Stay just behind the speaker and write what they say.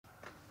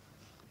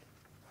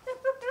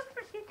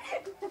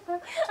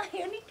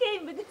I only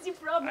came because you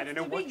promised to be good. I don't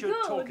know what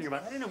you're talking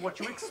about. I don't know what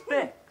you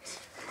expect.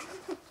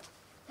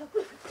 Now,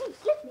 Wilfred, please,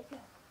 let me go.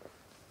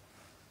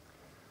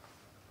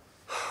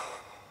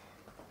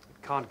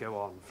 It can't go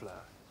on, Fleur.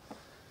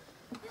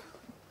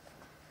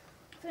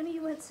 If only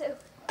you weren't so,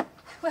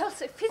 well,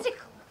 so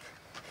physical.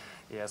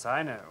 Yes,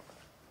 I know.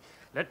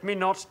 Let me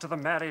not to the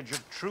marriage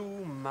of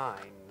true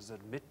minds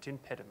admit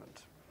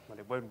impediment. Well,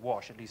 it won't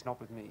wash, at least not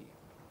with me.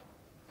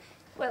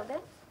 Well,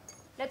 then,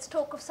 let's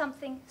talk of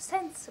something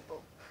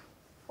sensible.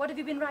 What have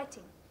you been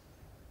writing?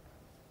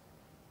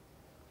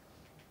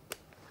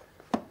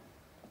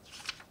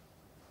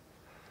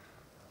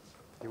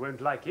 You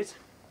won't like it.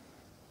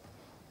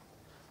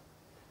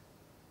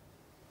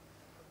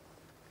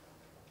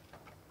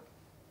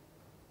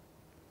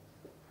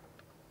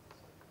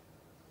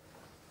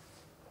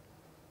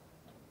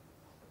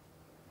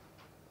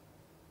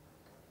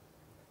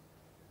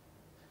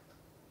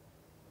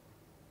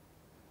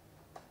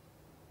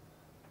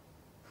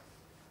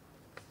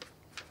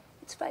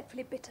 It's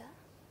frightfully bitter.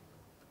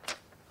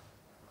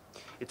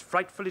 It's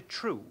frightfully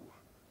true.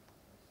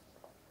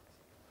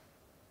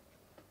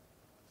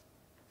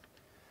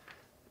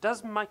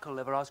 Does Michael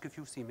ever ask if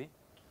you see me?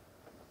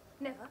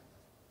 Never.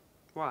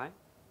 Why?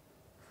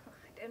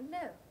 I don't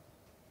know.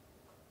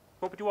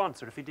 What would you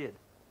answer if he did?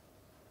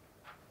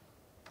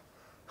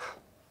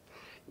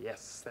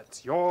 Yes,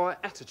 that's your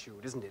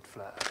attitude, isn't it,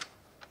 Fleur?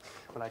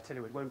 Well, I tell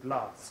you, it won't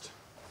last.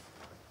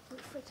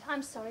 Wilfred,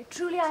 I'm sorry.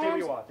 Truly, I am... Stay where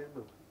you are, don't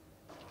move.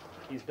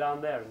 He's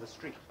down there in the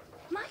street.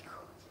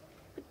 Michael?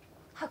 But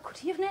how could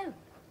he have known?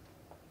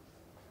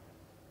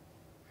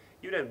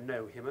 You don't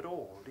know him at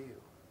all, do you?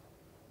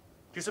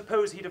 Do you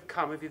suppose he'd have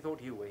come if he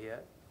thought you were here?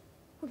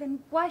 Well, then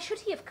why should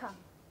he have come?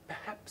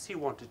 Perhaps he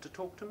wanted to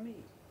talk to me.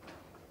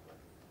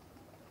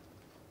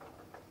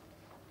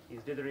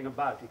 He's dithering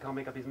about. He can't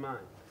make up his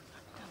mind.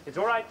 It's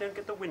all right, don't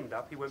get the wind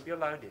up. He won't be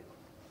allowed in.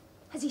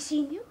 Has he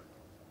seen you?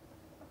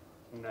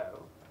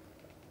 No.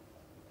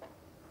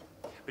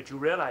 But you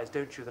realize,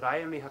 don't you, that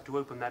I only have to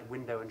open that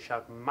window and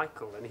shout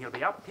Michael, and he'll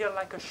be up here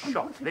like a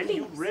shot. Wilfred, Then please.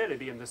 you'd really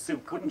be in the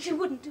soup, wouldn't you? You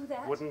wouldn't do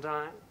that. Wouldn't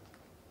I?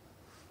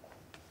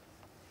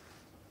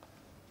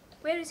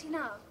 Where is he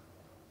now?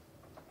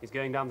 He's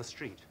going down the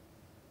street.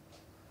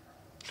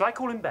 Shall I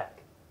call him back?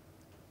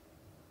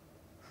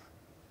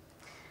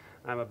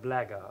 I'm a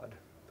blackguard,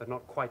 but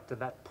not quite to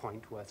that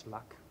point, worse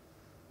luck.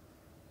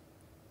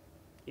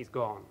 He's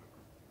gone.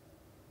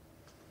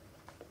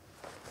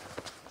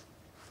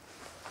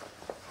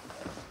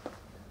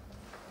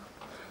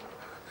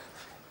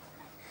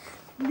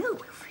 No,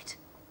 Wilfred.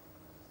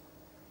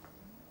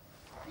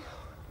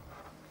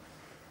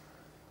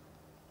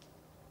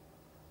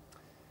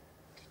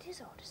 It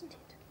is odd, isn't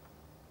it?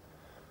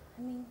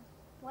 I mean,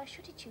 why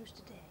should he choose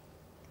today?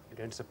 You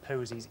don't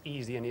suppose he's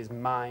easy in his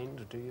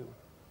mind, do you?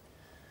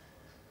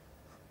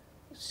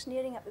 You're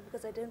sneering at me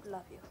because I don't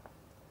love you.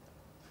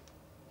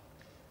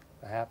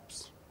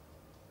 Perhaps.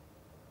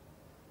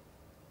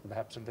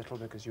 Perhaps a little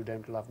because you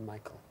don't love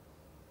Michael.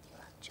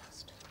 You're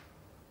unjust.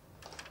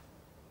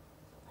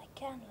 I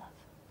can love.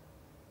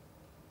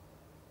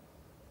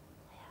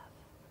 I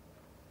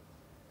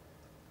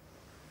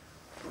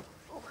have.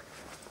 Oh,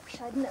 I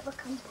wish I'd never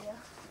come here.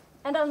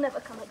 And I'll never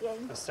come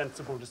again. A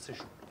sensible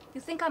decision.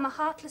 You think I'm a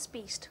heartless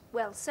beast?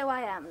 Well, so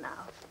I am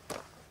now.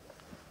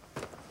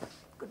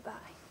 Goodbye.